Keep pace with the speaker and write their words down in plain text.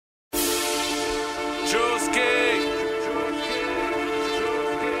Hey,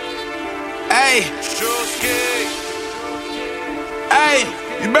 hey,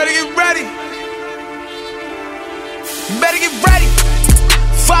 you better get ready. You better get ready.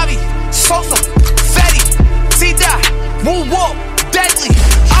 Fabi, Sosa, Fetty, T-Dot, Moonwalk, Deadly.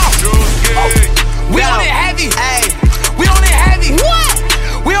 We on it heavy. Ay. We on it heavy. What?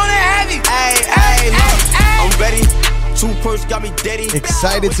 We on it heavy. I'm ready. Two-purse got me deady.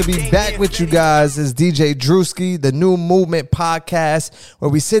 Excited to be back with you guys. It's DJ Drewski, the New Movement podcast, where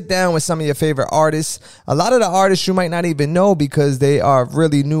we sit down with some of your favorite artists. A lot of the artists you might not even know because they are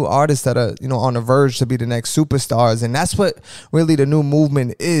really new artists that are, on the verge to be the next superstars. And that's what really the New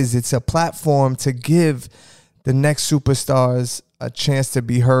Movement is. It's a platform to give the next superstars a chance to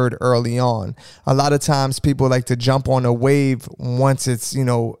be heard early on. A lot of times people like to jump on a wave once it's,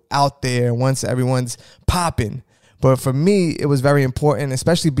 out there, once everyone's popping. But for me, it was very important,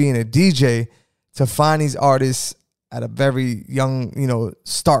 especially being a DJ, to find these artists at a very young,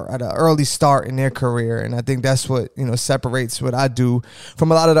 start, at an early start in their career. And I think that's what, separates what I do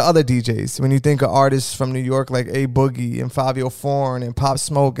from a lot of the other DJs. When you think of artists from New York like A Boogie and Fabio Foreign and Pop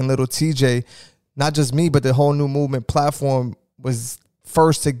Smoke and Little TJ, not just me, but the whole New Movement platform was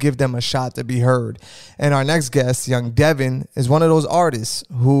first to give them a shot to be heard. And our next guest, young Devyn, is one of those artists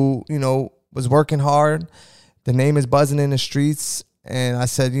who, was working hard. The name is buzzing in the streets. And I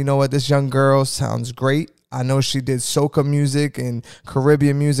said, you know what? This young girl sounds great. I know she did soca music and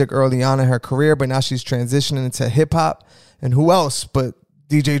Caribbean music early on in her career, but now she's transitioning into hip hop. And who else but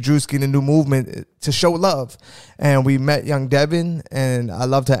DJ Drewski and the New Movement to show love? And we met young Devyn, and I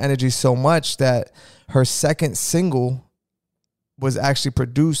loved her energy so much that her second single was actually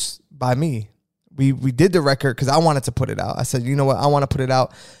produced by me. We did the record because I wanted to put it out. I said, you know what? I want to put it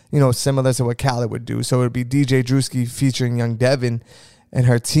out, similar to what Khaled would do. So it would be DJ Drewski featuring young Devyn, and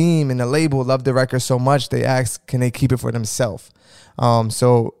her team and the label loved the record so much they asked, can they keep it for themselves?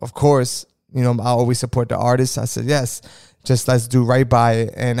 So, of course, I always support the artist. I said, yes, just let's do right by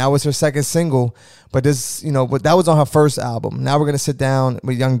it. And that was her second single. But this, but that was on her first album. Now we're going to sit down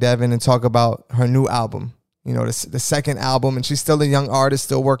with young Devyn and talk about her new album. The second album, and she's still a young artist,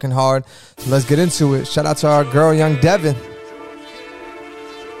 still working hard. So let's get into it. Shout out to our girl, young Devyn.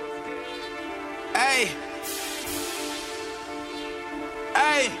 Hey,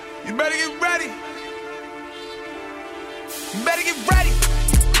 you better get ready. You better get ready.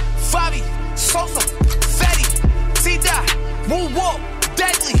 Fabi, Sosa, Fetty, T-Dot, Moonwalk,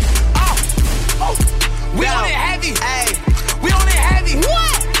 Deadly. We on it heavy. We on it heavy.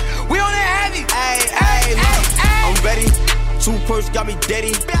 What? We on it heavy. I'm ready. Two-purse got me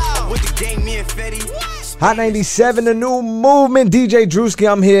deady. With the game, me and Fetty. Hot 97, the New Movement. DJ Drewski,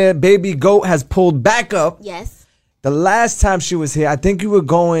 I'm here. Baby Goat has pulled back up. Yes. The last time she was here, I think you were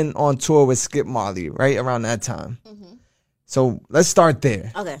going on tour with Skip Marley, right around that time. Mm-hmm. So let's start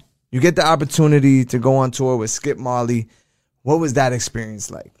there. Okay. You get the opportunity to go on tour with Skip Marley. What was that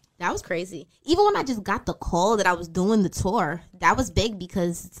experience like? That was crazy. Even when I just got the call that I was doing the tour, that was big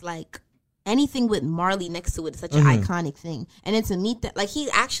because it's like anything with Marley next to it is such an iconic thing. And then to meet that, like, he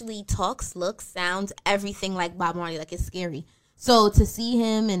actually talks, looks, sounds, everything like Bob Marley. Like, it's scary. So to see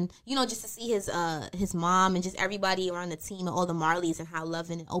him and, just to see his mom and just everybody around the team and all the Marleys and how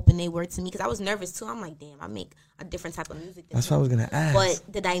loving and open they were to me. Because I was nervous, too. I'm like, damn, I make a different type of music. That's what I was going to ask. But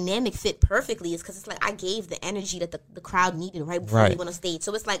the dynamic fit perfectly is because it's like I gave the energy that the crowd needed right before we went on stage.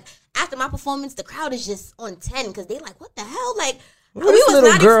 So it's like after my performance, the crowd is just on 10 because they like, what the hell? Like, we was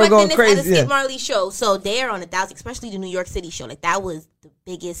not expecting this at a Skip Marley show. So they're on 1,000, especially the New York City show. Like, that was the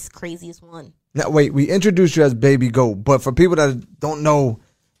biggest, craziest one. Now, wait, we introduced you as Baby Goat, but for people that don't know,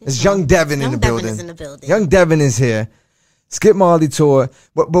 it's young Devyn in the building. Young Devyn is in the building. Young Devyn is here. Skip Marley tour.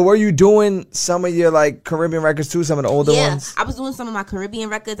 But were you doing some of your, like, Caribbean records, too, some of the older ones? I was doing some of my Caribbean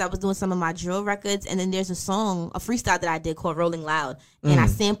records. I was doing some of my drill records. And then there's a freestyle that I did called Rolling Loud. And I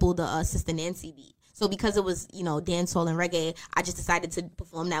sampled the Sister Nancy beat. So because it was, dancehall and reggae, I just decided to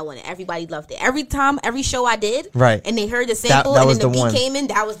perform that one. And everybody loved it. Every show I did, right, and they heard the sample, and then the beat came in,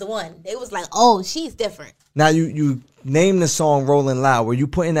 that was the one. They was like, oh, she's different. Now, you named the song Rolling Loud. Were you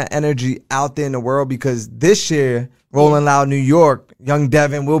putting that energy out there in the world? Because this year, Rolling Loud New York, young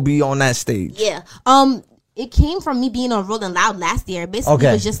Devyn will be on that stage. Yeah. It came from me being on Rolling Loud last year. Basically,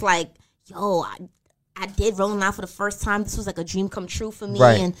 it was just like, yo, I did Rolling Loud for the first time. This was like a dream come true for me.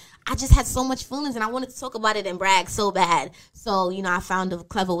 Right. And I just had so much feelings and I wanted to talk about it and brag so bad. So, I found a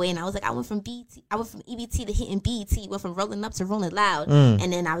clever way and I was like, I went from EBT to hitting BET, went from Rolling Up to Rolling Loud.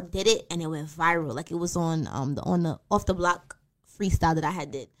 And then I did it and it went viral. Like, it was on the Off the Block freestyle that I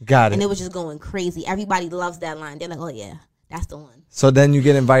had did. Got it. And it was just going crazy. Everybody loves that line. They're like, oh yeah, that's the one. So then you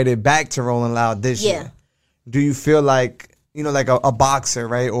get invited back to Rolling Loud this year. do you feel like, you know, like a boxer,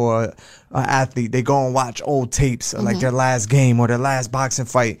 right, or an athlete, they go and watch old tapes of like their last game or their last boxing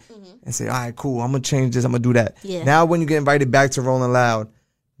fight and say, all right, cool, I'm going to change this, I'm going to do that. Yeah. Now when you get invited back to Rolling Loud,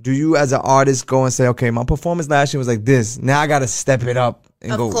 do you as an artist go and say, okay, my performance last year was like this, now I got to step it up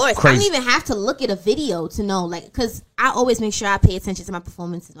and go crazy? Of course. I don't even have to look at a video to know, like, because I always make sure I pay attention to my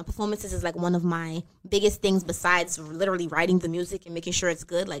performances. My performances is like one of my biggest things besides literally writing the music and making sure it's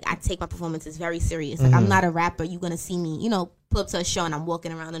good. Like, I take my performances very serious. Like, I'm not a rapper. You're going to see me, you know, pull up to a show and I'm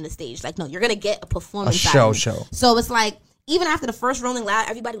walking around on the stage. Like, no, you're going to get a performance. Show. So it's like, even after the first Rolling Loud,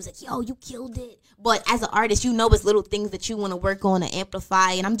 everybody was like, yo, you killed it. But as an artist, you know it's little things that you want to work on and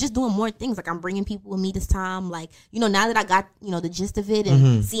amplify. And I'm just doing more things. Like, I'm bringing people with me this time. Like, you know, now that I got, you know, the gist of it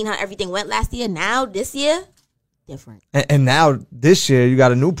and seeing how everything went last year, now this year, different. And now this year, you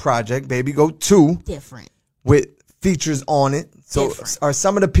got a new project, Baby Go 2. Different. With features on it. So Different. Are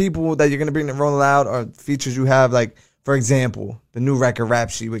some of the people that you're going to bring to Rolling Loud or features you have, like, for example, the new record Rap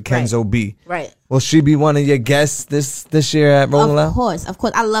Sheet with Kenzo B. Right. Will she be one of your guests this year at Rolling Loud? Of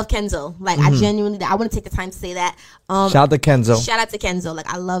course. I love Kenzo. Like, I genuinely, I want to take the time to say that. Shout out to Kenzo. Shout out to Kenzo.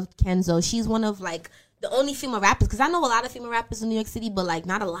 Like, I love Kenzo. She's one of, like, the only female rappers, because I know a lot of female rappers in New York City, but, like,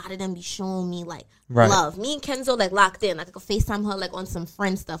 not a lot of them be showing me, like, love. Me and Kenzo, like, locked in. Like, I could FaceTime her, like, on some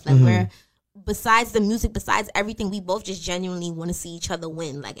friend stuff. Like, where besides the music, besides everything, we both just genuinely want to see each other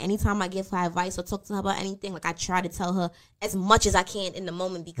win. Like, anytime I give her advice or talk to her about anything, like, I try to tell her as much as I can in the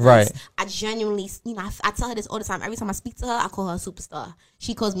moment, because I genuinely, you know, I tell her this all the time. Every time I speak to her, I call her a superstar.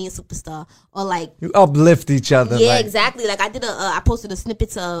 She calls me a superstar. Or, like, you uplift each other. Yeah, like, exactly. Like, I posted a snippet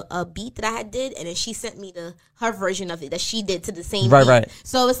to a beat that I had did, and then she sent me her version of it that she did to the same beat. Right.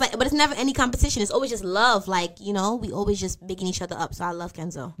 So it's like, but it's never any competition. It's always just love. Like, you know, we always just bigging each other up. So I love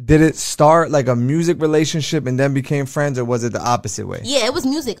Kenzo. Did it start like a music relationship and then became friends, or was it the opposite way? Yeah, it was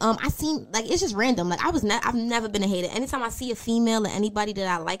music. I seen, like, it's just random. Like, I've never been a hater. Anytime I see a female or anybody that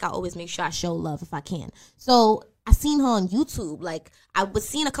I like, I always make sure I show love if I can. So I seen her on YouTube. Like, I was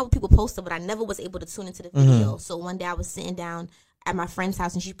seeing a couple people post her, but I never was able to tune into the video. So one day I was sitting down at my friend's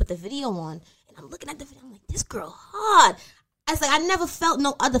house and she put the video on, and I'm looking at the video. I'm like, this girl hard. I was like, I never felt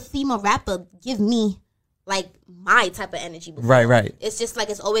no other female rapper give me, like, my type of energy before. Right. It's just like,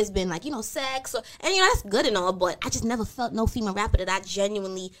 it's always been like, you know, sex, and, you know, that's good and all, but I just never felt no female rapper that I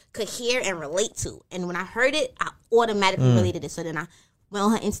genuinely could hear and relate to. And when I heard it, I automatically related it. So then I went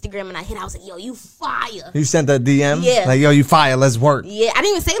on her Instagram and I was like, yo, you fire. You sent a DM? Yeah. Like, yo, you fire, let's work. Yeah, I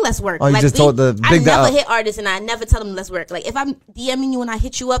didn't even say let's work. Oh, you like, just told the big I never hit artists and I never tell them let's work. Like, if I'm DMing you and I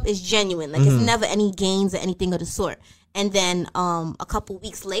hit you up, it's genuine. Like, it's never any games or anything of the sort. And then a couple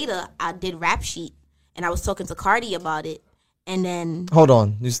weeks later, I did Rap Sheet. And I was talking to Cardi about it, and then... Hold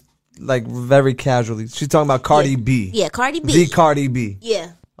on. Just, like, very casually. She's talking about Cardi B. Yeah, Cardi B. The Cardi B.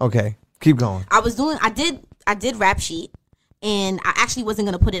 Yeah. Okay. Keep going. I did Rap Sheet, and I actually wasn't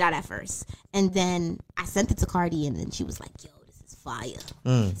going to put it out at first. And then I sent it to Cardi, and then she was like, yo, this is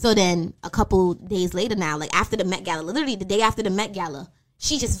fire. So then a couple days later now, like, after the Met Gala, literally the day after the Met Gala,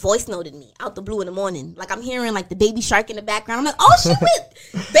 she just voice noted me out the blue in the morning. Like, I'm hearing, like, the Baby Shark in the background. I'm like, oh, she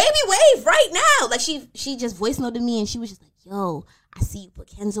went Baby Wave right now. Like, she just voice noted me, and she was just like, yo, I see you put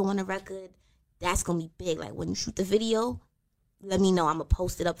Kenzo on the record. That's going to be big. Like, when you shoot the video, let me know. I'm going to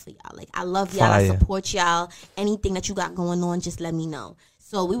post it up for y'all. Like, I love y'all. I support y'all. Anything that you got going on, just let me know.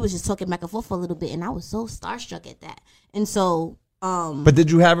 So we was just talking back and forth for a little bit, and I was so starstruck at that. And so... but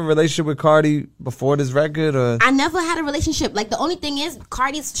did you have a relationship with Cardi before this record, or? I never had a relationship. Like, the only thing is,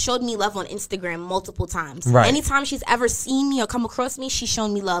 Cardi's showed me love on Instagram multiple times. Right. Anytime she's ever seen me or come across me, she's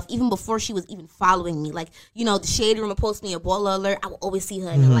shown me love, even before she was even following me. Like, you know, the Shade Room will post me a baller alert, I will always see her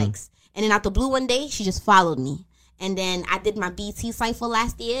in the likes. And then out the blue one day, she just followed me. And then I did my BT cypher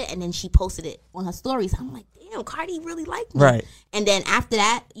last year, and then she posted it on her stories. I'm like, damn, Cardi really liked me. Right. And then after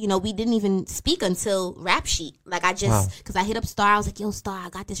that, you know, we didn't even speak until Rap Sheet. Like, I just, because I hit up Star, I was like, yo, Star, I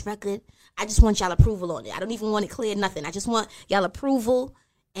got this record. I just want y'all approval on it. I don't even want it cleared, nothing. I just want y'all approval.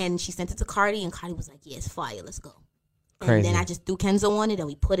 And she sent it to Cardi, and Cardi was like, yeah, it's fire, let's go. Crazy. And then I just threw Kenzo on it, and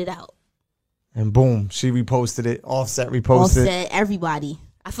we put it out. And boom, she reposted it. Offset reposted. Offset, everybody.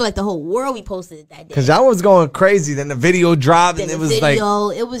 I feel like the whole world reposted it that day. Because y'all was going crazy. Then the video dropped, and it was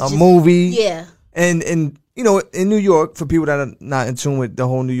a movie. Yeah. And you know, in New York, for people that are not in tune with the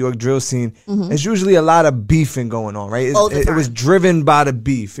whole New York drill scene, there's usually a lot of beefing going on, right? It was driven by the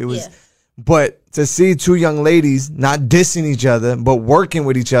beef. It was, but to see two young ladies not dissing each other, but working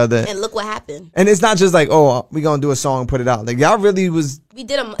with each other. And look what happened. And it's not just like, oh, we gonna do a song and put it out. Like, y'all really was...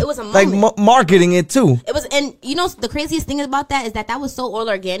 it was a moment. Like, marketing it, too. It was, and, you know, the craziest thing about that is that was so all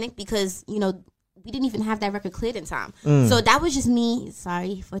organic because, you know, we didn't even have that record cleared in time. So that was just me.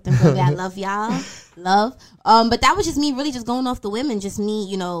 Sorry for them, baby. I love y'all. Love. But that was just me really just going off the women. Just me,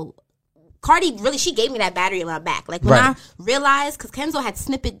 you know. Cardi really, she gave me that battery in my back. Like when I realized, because Kenzo had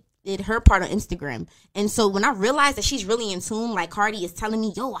snippeted her part on Instagram. And so when I realized that she's really in tune, like Cardi is telling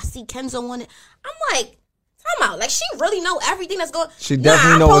me, yo, I see Kenzo on it. I'm like, time out. Like she really know everything that's going on. She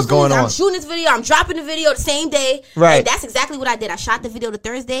definitely know what's going on. I'm shooting this video. I'm dropping the video the same day. Right. And that's exactly what I did. I shot the video the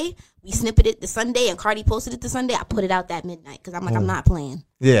Thursday. We snipped it the Sunday. And Cardi posted it the Sunday. I put it out that midnight. Because I'm like, I'm not playing.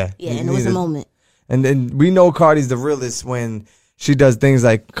 Yeah. Yeah. And it was a moment. And then we know Cardi's the realest when she does things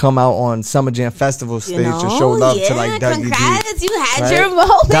like come out on Summer Jam Festival stage to show love to like Dougie Congrats, G. you had your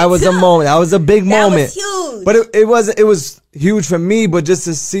moment. That was a moment. That was a big moment. That was huge. But it was huge for me, but just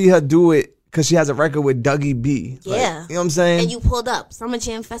to see her do it, because she has a record with Dougie B. Yeah. Like, you know what I'm saying? And you pulled up Summer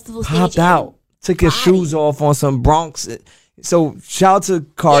Jam Festival stage. Popped out. Took your shoes off on some Bronx. So shout out to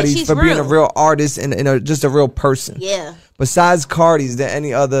Cardi for being a real artist and just a real person. Yeah. Besides Cardi, is there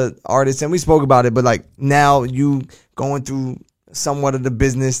any other artists? And we spoke about it, but like now you going through somewhat of the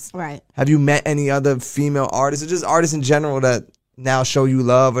business. Right. Have you met any other female artists or just artists in general that now show you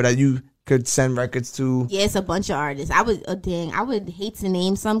love or that you could send records to? Yeah, it's a bunch of artists. I would hate to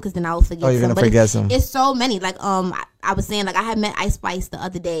name some because then I will forget. Oh, you're some. Gonna forget some. It's so many. Like I was saying, like I had met Ice Spice the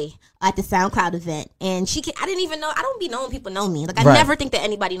other day at the SoundCloud event, and I didn't even know. I don't be knowing people know me. Like I never think that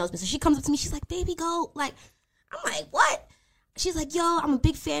anybody knows me. So she comes up to me, she's like, "Baby, go." Like I'm like, "What?" She's like, yo, I'm a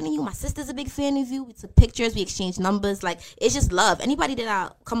big fan of you. My sister's a big fan of you. We took pictures. We exchanged numbers. Like, it's just love. Anybody that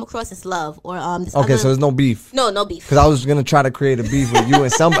I come across is love. Or so there's no beef. No beef. Because I was gonna try to create a beef with you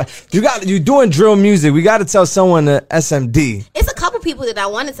and somebody. You doing drill music. We got to tell someone the SMD. It's a couple people that I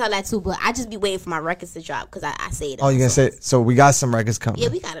want to tell that to, but I just be waiting for my records to drop because I say it. Oh, you're gonna say it? So we got some records coming. Yeah,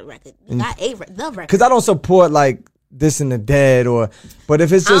 we got a record. We got the record. Because I don't support like this and the dead but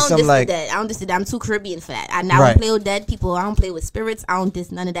if it's just some like I don't diss the dead. I'm too Caribbean for that. I don't play with dead people. I don't play with spirits. I don't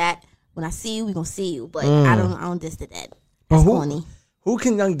diss none of that. When I see you, we gonna see you. But I don't diss the dead. That's corny. Who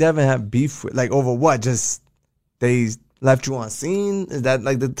can Young Devyn have beef with? Like over what? Just they left you on scene? Is that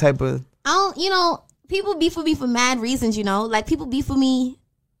like the type of people beef with me for mad reasons, like people beef with me.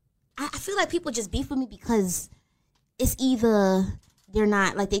 I feel like people just beef with me because it's either they're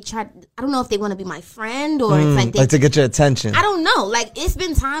not like they try. I don't know if they want to be my friend or it's like to get your attention. I don't know. Like it's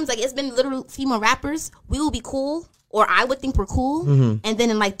been times like it's been literal female rappers. We will be cool, or I would think we're cool, and then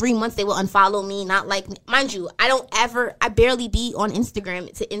in like 3 months they will unfollow me. Not like me. Mind you, I barely be on Instagram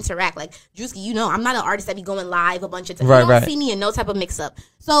to interact. Like Drewski, I'm not an artist that be going live a bunch of times. You don't see me in no type of mix up.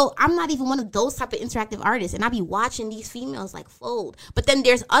 So I'm not even one of those type of interactive artists, and I be watching these females like fold. But then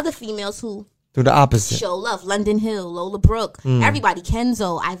there's other females who do the opposite. Show love. London Hill, Lola Brooke, everybody,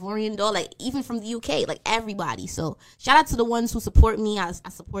 Kenzo, Ivorian Doll, like even from the UK, like everybody. So shout out to the ones who support me. I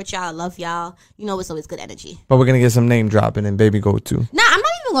support y'all. I love y'all. It's always good energy. But we're gonna get some name dropping and baby go to. Nah, I'm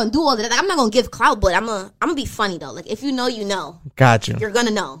not even gonna do all of that. Like, I'm not gonna give clout, but I'm gonna be funny though. Like if you know, you know. Got you. You're gonna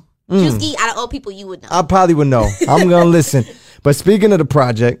know. Juicy, out of all people, you would know. I probably would know. I'm gonna listen. But speaking of the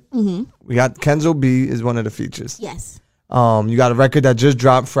project, we got Kenzo B is one of the features. Yes. You got a record that just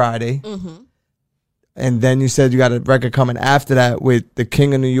dropped Friday. And then you said you got a record coming after that with the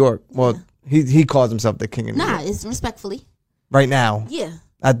King of New York. Well, he calls himself the King of New York. Nah, it's respectfully. Right now. Yeah.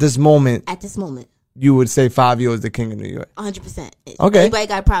 At this moment. You would say Fabio is the King of New York. 100%. Okay. Everybody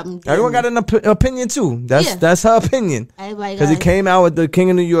got a problem. Everyone got an opinion too. That's her opinion. Everybody because he came out with the King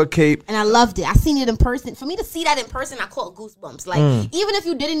of New York cape. And I loved it. I seen it in person. For me to see that in person, I caught goosebumps. Like even if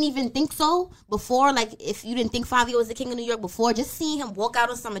you didn't even think so before, like if you didn't think Fabio was the King of New York before, just seeing him walk out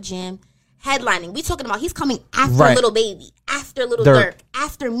on Summer Jam. Headlining. We talking about he's coming after Little Baby, after Little Durk,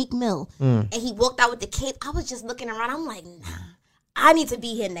 after Meek Mill. And he walked out with the cape. I was just looking around. I'm like, nah, I need to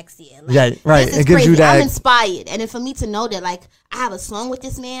be here next year. Like, right. This is crazy. I'm inspired. And then for me to know that like I have a song with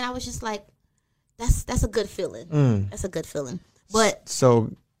this man, I was just like, that's a good feeling. That's a good feeling. But so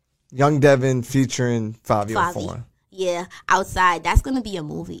Young Devyn featuring Fabio Foreign. Yeah, Outside. That's gonna be a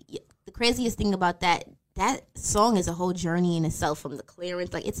movie. The craziest thing about that song is a whole journey in itself from the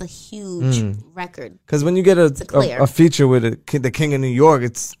clearance. Like, it's a huge record. Because when you get a feature with the King of New York,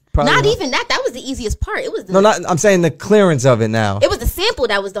 it's probably not even that. That was the easiest part. It was I'm saying the clearance of it now. It was the sample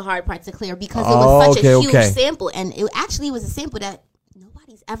that was the hard part to clear because it was such a huge sample. And it actually was a sample that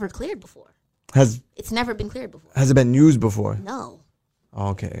nobody's ever cleared before. It's never been cleared before. Has it been used before? No.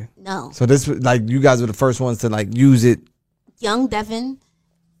 Okay. No. So this, like, you guys were the first ones to, like, use it. Young Devyn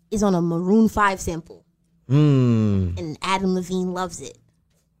is on a Maroon 5 sample. And Adam Levine loves it.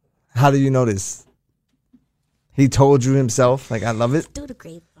 How do you know this? He told you himself, like, I love it? Through the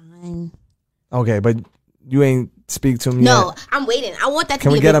grapevine. Okay, but you ain't speak to him No, yet? I'm waiting. I want that to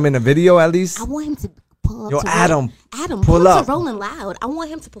Can be we get him in a video at least? I want him to pull up. Yo, to Adam, pull up to Rolling Loud. I want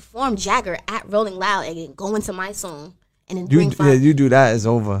him to perform Jagger at Rolling Loud and then go into my song and then bring you do that, it's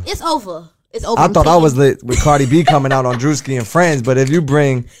over. It's over. It's over. I thought I was lit with Cardi B coming out on Drewski and Friends, but if you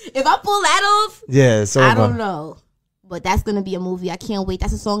bring... If I pull that off... Yeah, it's over. I don't know. But that's going to be a movie. I can't wait.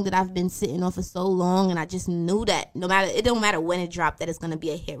 That's a song that I've been sitting on for so long, and I just knew that it don't matter when it dropped, that it's going to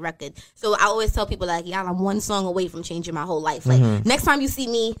be a hit record. So I always tell people, like, y'all, I'm one song away from changing my whole life. Like, next time you see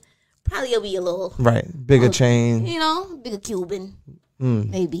me, probably it'll be a little... Right. Bigger chain. You know, bigger Cuban.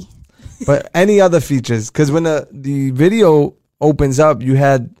 Maybe. But any other features? Because when the video opens up, you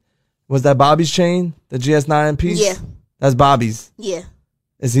had... Was that Bobby's chain? The GS9 piece? Yeah. That's Bobby's? Yeah.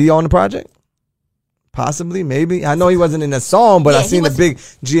 Is he on the project? Possibly, maybe. I know he wasn't in the song, but I seen the big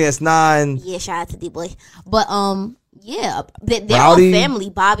GS9. Yeah, shout out to D-Boy. But, yeah, they're all family.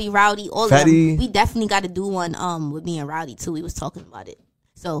 Bobby, Rowdy, all Fetty. Of them. We definitely got to do one with me and Rowdy, too. We was talking about it.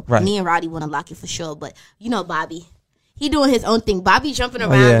 So, me and Rowdy want to lock it for sure. But, you know, Bobby... He doing his own thing. Bobby jumping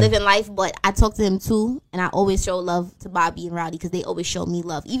around, living life, but I talk to him too, and I always show love to Bobby and Rowdy because they always show me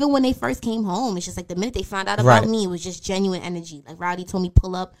love. Even when they first came home, it's just like the minute they found out about me, it was just genuine energy. Like Rowdy told me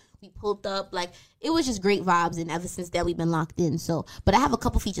pull up, we pulled up. Like it was just great vibes, and ever since then we've been locked in. So, but I have a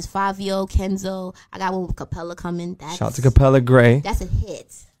couple features: Fabio, Kenzo. I got one with Capella coming. Shout out to Capella Gray. That's a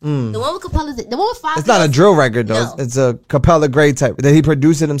hit. The one with Capella, the one with Fabio. It's not a drill record though. No. It's a Capella Gray type. Did he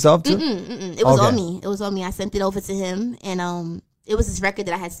produce it himself too? It was on me. It was on me. I sent it over to him, and it was this record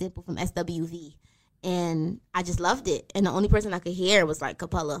that I had sampled from SWV, and I just loved it. And the only person I could hear was like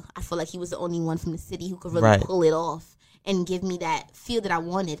Capella. I feel like he was the only one from the city who could really pull it off and give me that feel that I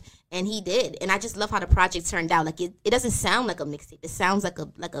wanted, and he did. And I just love how the project turned out. Like it doesn't sound like a mixtape. It sounds like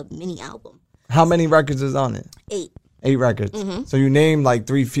a mini album. How many records is on it? 8 records. So you named like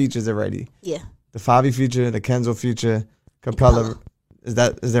 3 features already. Yeah. The Favi feature, the Kenzo feature, Capella. Is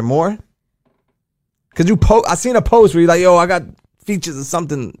there more? Cause I seen a post where you're like, yo, I got features or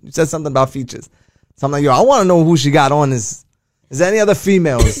something. You said something about features. So I'm like, yo, I want to know who she got on this. Is there any other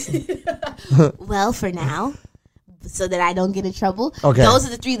females? Well, for now, so that I don't get in trouble. Okay. Those are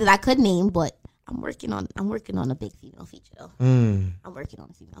the 3 that I could name, but I'm working on a big female feature though. I'm working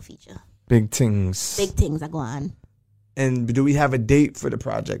on a female feature. Big things. Big things are going on. And do we have a date for the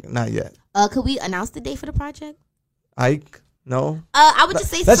project? Not yet. Could we announce the date for the project? Ike? No. I would just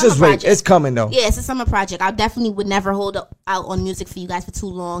say let's just wait. It's coming though. Yeah, it's a summer project. I definitely would never hold out on music for you guys for too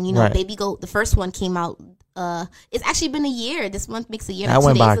long. You know, Baby Goat, the first one came out. It's actually been a year. This month makes a year. That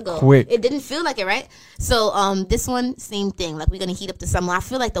went 2 days by ago. Quick. It didn't feel like it, right? So this one, same thing. Like we're gonna heat up the summer. I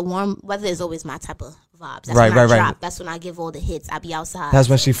feel like the warm weather is always my type of vibes. That's when I drop. That's when I give all the hits. I be outside. That's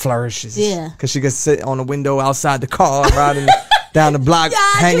when she flourishes. Yeah, because she can sit on the window outside the car, riding down the block,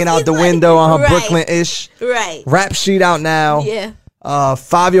 hanging out the window on her Brooklyn-ish. Right. Rap sheet out now. Yeah.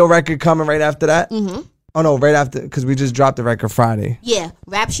 5-year record coming right after that. Oh no, right after, because we just dropped the record Friday. Yeah,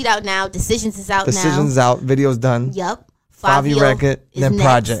 Rap sheet out now. Decisions is out now. Decisions out. Video's done. Yep. 5-year record, then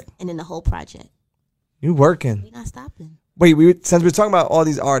project, and then the whole project. You working? We not stopping. Wait, since we're talking about all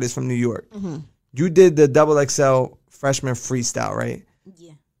these artists from New York, you did the XXL freshman freestyle, right?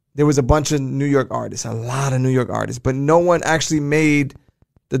 Yeah. There was a bunch of New York artists, a lot of New York artists, but no one actually made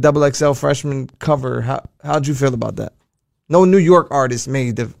the XXL freshman cover. How'd you feel about that? No New York artist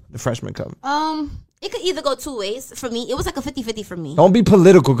made the freshman cover. It could either go 2 ways. For me, it was like a 50-50 for me. Don't be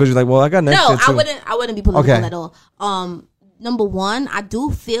political because you're like, well, I got next year too. No, I wouldn't be political at all. Number one, I do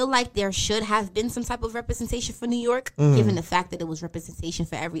feel like there should have been some type of representation for New York, given the fact that it was representation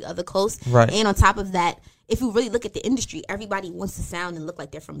for every other coast. Right. And on top of that, if you really look at the industry, everybody wants to sound and look like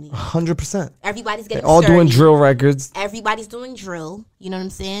they're from New York. 100%. Everybody's getting all doing drill records. Everybody's doing drill. You know what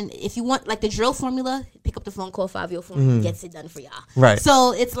I'm saying? If you want like the drill formula, pick up the phone, call 504, gets it done for y'all. Right.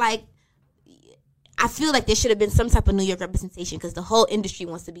 So it's like, I feel like there should have been some type of New York representation because the whole industry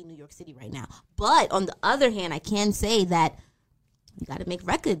wants to be New York City right now. But on the other hand, I can say that you got to make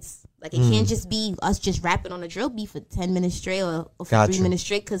records. Like, it can't just be us just rapping on a drill beat for 10 minutes straight or for 3 minutes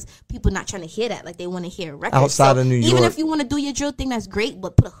straight because people not trying to hear that. Like, they want to hear a record. Outside of New York. Even if you want to do your drill thing, that's great,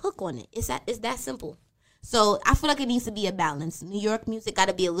 but put a hook on it. It's that simple. So I feel like it needs to be a balance. New York music got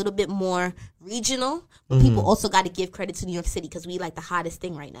to be a little bit more regional, but people also got to give credit to New York City because we like the hottest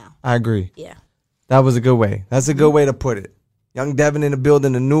thing right now. I agree. Yeah. That was a good way. That's a good way to put it. Young Devyn in the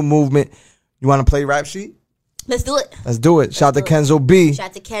building, a new movement. You want to play Rap Sheet? Let's do it. Let's do it. Shout out to Kenzo B. Shout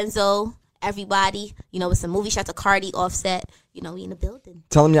out to Kenzo, everybody. You know, it's a movie. Shout out to Cardi, Offset. You know, we in the building.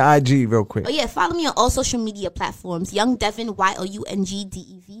 Tell them your IG real quick. Oh, yeah. Follow me on all social media platforms. Young Devyn,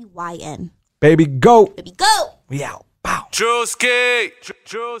 YOUNGDEVYN. Baby, go. Baby, go. We out. Pow. Drewski.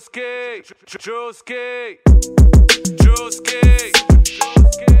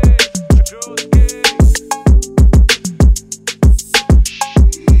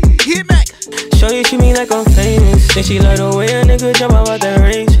 Shorty treat me like I'm famous. Think she like the way a nigga jump out that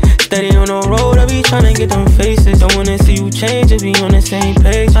range. Steady on the road, I be tryna get them faces. Don't wanna see you change, just be on the same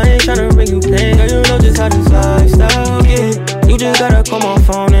page. I ain't tryna bring you pain, girl, you know just how this lifestyle get. You just gotta call my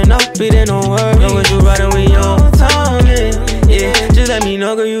phone and I'll be there, no worry. Know what you riding with your time, yeah. Just let me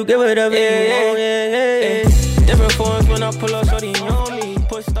know, girl, you get whatever you want, yeah. Different forms when I pull up, shorty on me.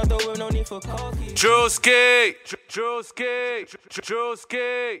 Push out the whip, no need for coffee. Drewski.